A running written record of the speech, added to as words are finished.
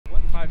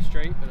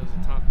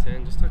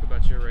10. Just talk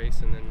about your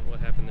race and then what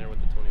happened there with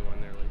the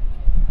 21 there.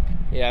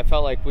 Yeah, I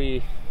felt like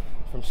we,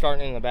 from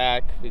starting in the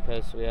back,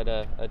 because we had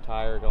a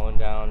tire going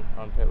down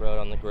on pit road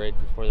on the grid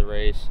before the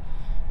race,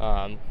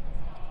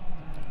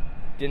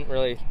 didn't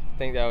really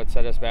think that would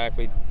set us back.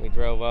 We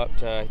drove up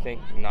to, I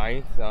think,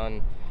 9th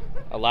on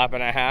a lap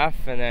and a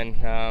half, and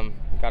then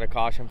got a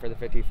caution for the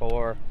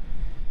 54,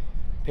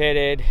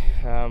 pitted,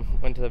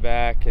 went to the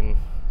back, and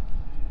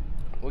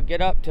we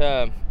get up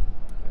to,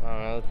 I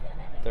don't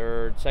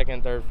know,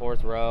 second, third,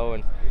 fourth row,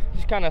 and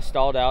just kind of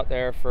stalled out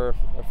there for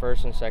the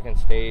first and second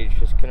stage.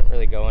 Just couldn't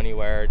really go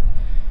anywhere.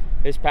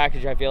 This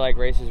package, I feel like,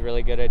 races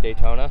really good at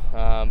Daytona,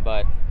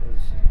 but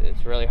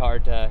it's really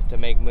hard to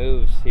make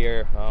moves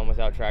here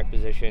without track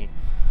position.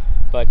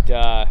 But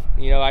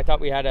I thought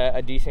we had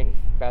a decent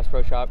Bass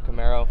Pro Shop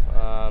Camaro.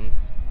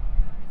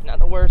 Not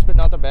the worst, but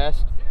not the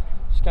best.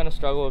 Just kind of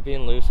struggled with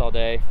being loose all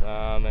day.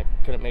 I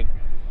couldn't make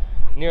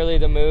nearly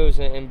the moves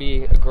and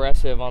be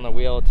aggressive on the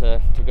wheel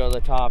to go to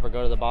the top or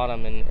go to the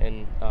bottom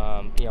and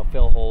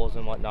fill holes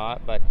and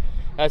whatnot. But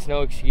that's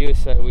no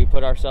excuse. We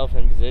put ourselves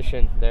in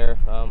position there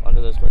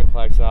under those green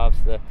flag stops.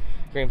 The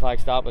green flag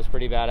stop was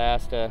pretty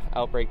badass to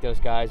outbreak those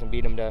guys and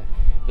beat them to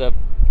the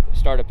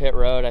start of pit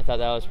road. I thought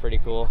that was pretty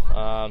cool.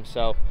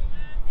 So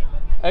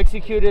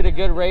executed a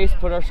good race,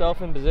 put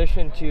ourselves in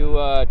position to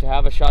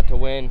have a shot to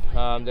win.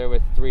 There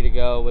with 3 to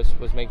go,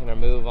 was making a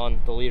move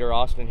on the leader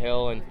Austin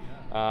Hill, and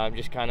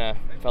just kind of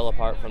fell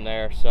apart from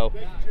there. So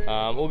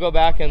we'll go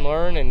back and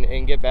learn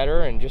and get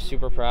better, and just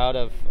super proud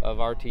of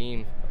our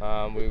team.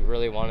 We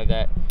really wanted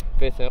that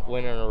 5th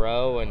win in a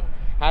row and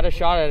had a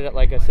shot at it,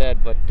 like I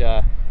said, but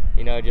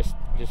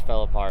just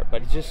fell apart.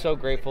 But it's just so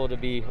grateful to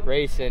be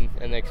racing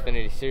in the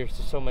Xfinity Series.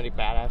 There's so many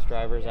badass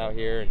drivers out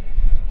here and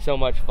so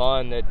much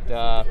fun that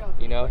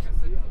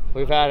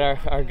we've had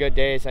our good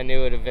days. I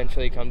knew it would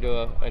eventually come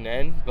to an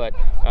end, but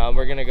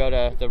we're going to go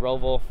to the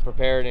Roval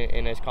prepared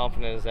and as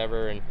confident as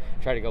ever and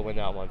try to go win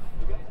that one.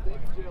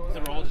 Is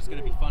the roll just going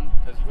to be fun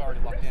because you've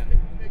already locked in?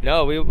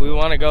 No, we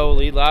want to go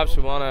lead laps.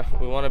 We want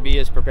to be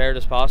as prepared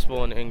as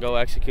possible and go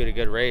execute a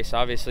good race.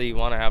 Obviously, you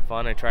want to have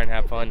fun and try and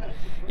have fun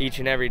each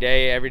and every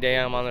day. Every day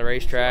I'm on the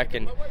racetrack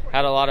and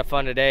had a lot of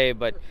fun today.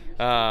 But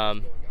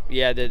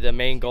the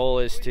main goal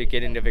is to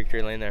get into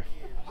victory lane there.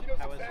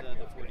 How was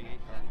the 48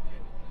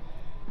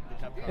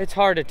 car? It's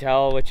hard to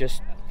tell with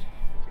just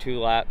 2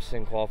 laps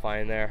in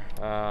qualifying there.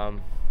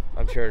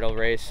 I'm sure it'll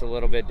race a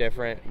little bit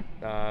different,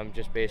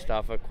 just based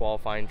off of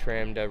qualifying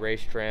trim to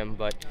race trim.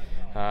 But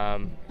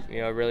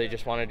really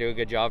just want to do a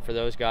good job for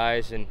those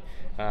guys and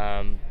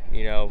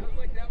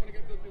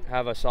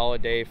have a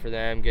solid day for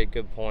them, get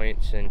good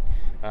points, and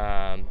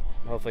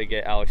hopefully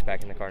get Alex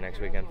back in the car next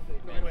weekend.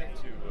 You went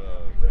to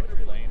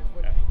victory lane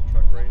after the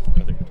truck race.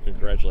 I think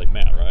congratulate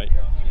Matt, right?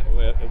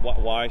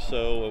 Why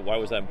so? Why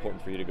was that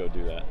important for you to go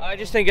do that? I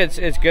just think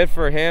it's good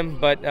for him,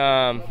 but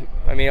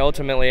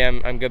ultimately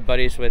I'm good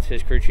buddies with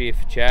his crew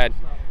chief Chad,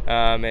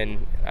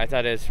 and I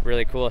thought it's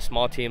really cool. A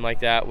small team like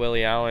that,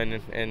 Willie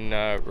Allen and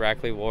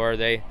Rackley War,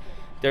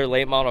 they're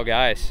late model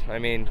guys. I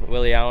mean,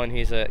 Willie Allen,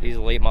 he's a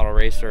late model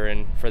racer,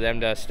 and for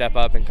them to step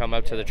up and come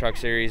up to the Truck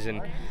Series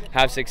and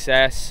have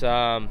success,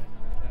 in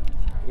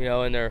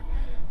their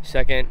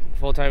second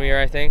full-time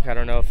year, I think. I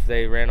don't know if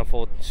they ran a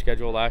full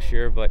schedule last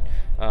year, but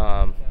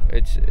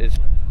it's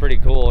pretty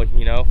cool.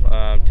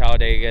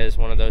 Talladega is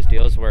one of those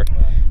deals where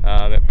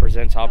it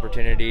presents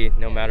opportunity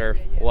no matter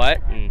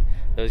what, and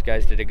those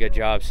guys did a good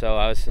job. So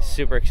I was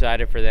super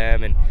excited for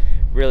them, and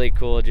really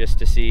cool just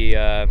to see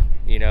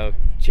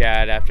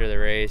Chad after the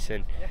race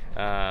and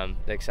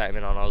the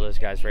excitement on all those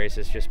guys'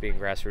 races, just being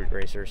grassroots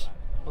racers.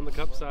 On the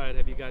Cup side,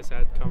 have you guys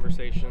had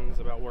conversations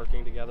about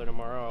working together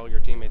tomorrow? All your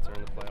teammates are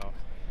in the playoffs.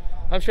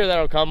 I'm sure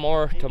that'll come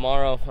more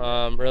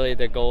tomorrow. Really,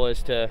 the goal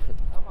is to.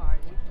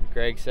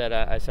 Greg said,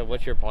 I said,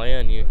 "What's your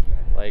plan?"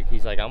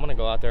 He's like, "I'm gonna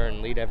go out there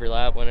and lead every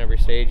lap, win every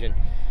stage, and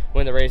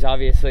win the race."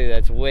 Obviously,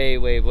 that's way,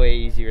 way, way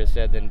easier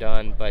said than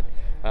done. But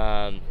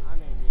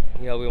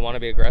we want to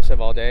be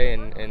aggressive all day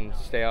and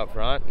stay out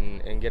front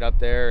and get up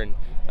there and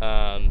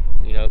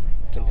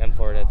contend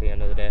for it at the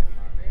end of the day.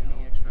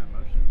 Any extra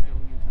emotion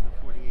going into the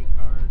 48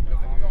 car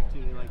compared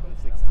to the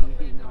 16?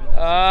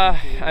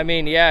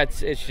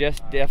 It's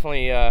just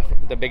definitely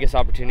the biggest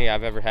opportunity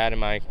I've ever had in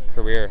my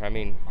career. I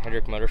mean,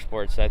 Hendrick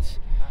Motorsports,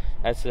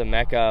 that's the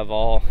mecca of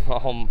all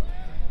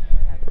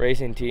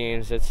racing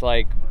teams. It's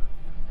like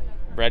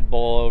Red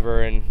Bull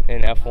over in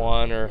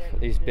F1 or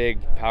these big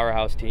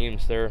powerhouse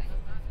teams. They're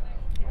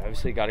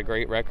obviously got a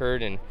great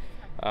record, and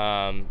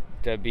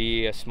to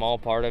be a small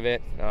part of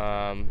it,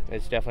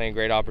 it's definitely a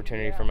great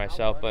opportunity for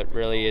myself. But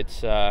really,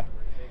 it's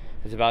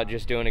about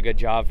just doing a good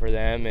job for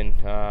them, and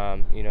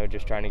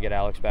just trying to get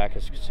Alex back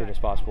as soon as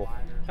possible.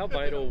 How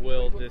vital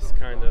will this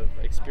kind of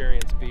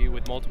experience be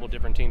with multiple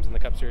different teams in the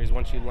Cup Series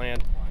once you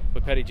land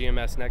with Petty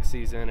GMS next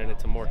season and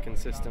it's a more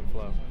consistent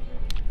flow?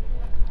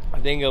 I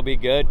think it'll be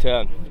good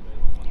to,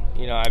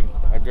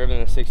 I've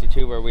driven the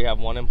 62 where we have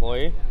one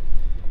employee.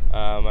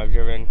 I've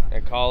driven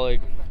at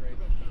Colleague,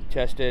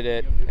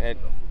 tested at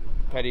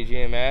Petty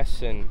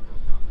GMS, and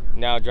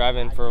now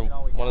driving for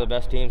one of the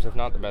best teams, if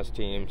not the best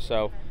team.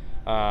 So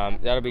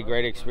that'll be a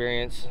great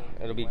experience.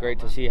 It'll be great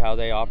to see how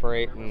they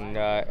operate and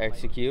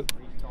execute.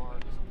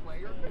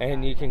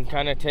 And you can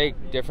kind of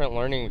take different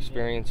learning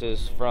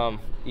experiences from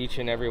each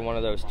and every one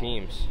of those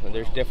teams. And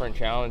there's different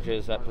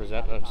challenges that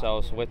present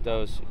themselves with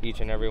each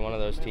and every one of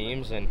those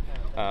teams, and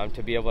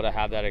to be able to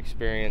have that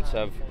experience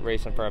of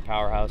racing for a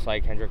powerhouse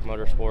like Hendrick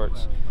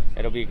Motorsports,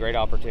 it'll be a great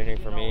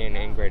opportunity for me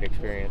and great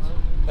experience.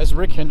 Has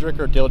Rick Hendrick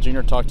or Dale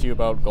Jr. talked to you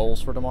about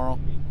goals for tomorrow?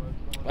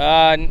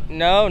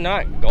 No,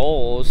 not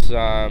goals.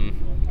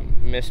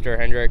 Mr.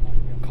 Hendrick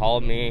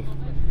called me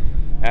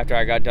after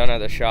I got done at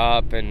the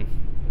shop and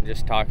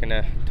just talking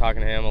to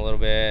him a little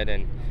bit,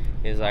 and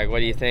he's like,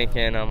 "What are you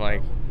thinking?" I'm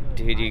like,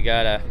 "Dude, you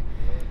got a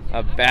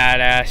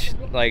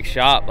badass like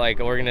shop, like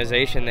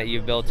organization that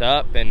you've built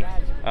up, and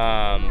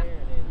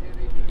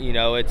you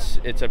know,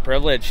 it's a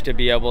privilege to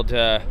be able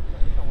to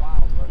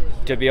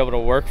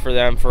work for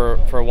them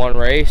for one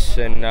race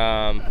and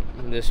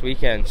this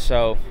weekend."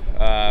 So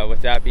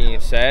with that being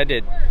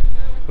said,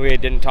 we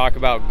didn't talk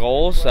about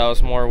goals. That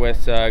was more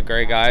with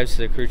Greg Ives,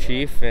 the crew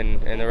chief,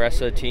 and the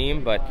rest of the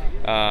team. But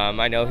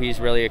I know he's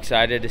really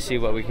excited to see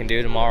what we can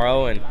do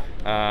tomorrow and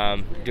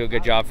do a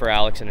good job for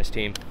Alex and his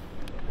team.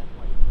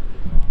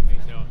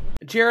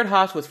 Jared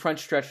Haas with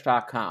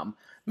Frontstretch.com.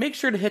 Make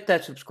sure to hit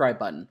that subscribe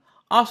button.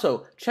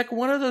 Also, check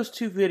one of those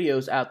 2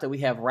 videos out that we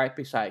have right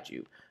beside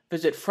you.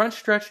 Visit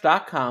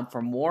Frontstretch.com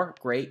for more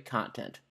great content.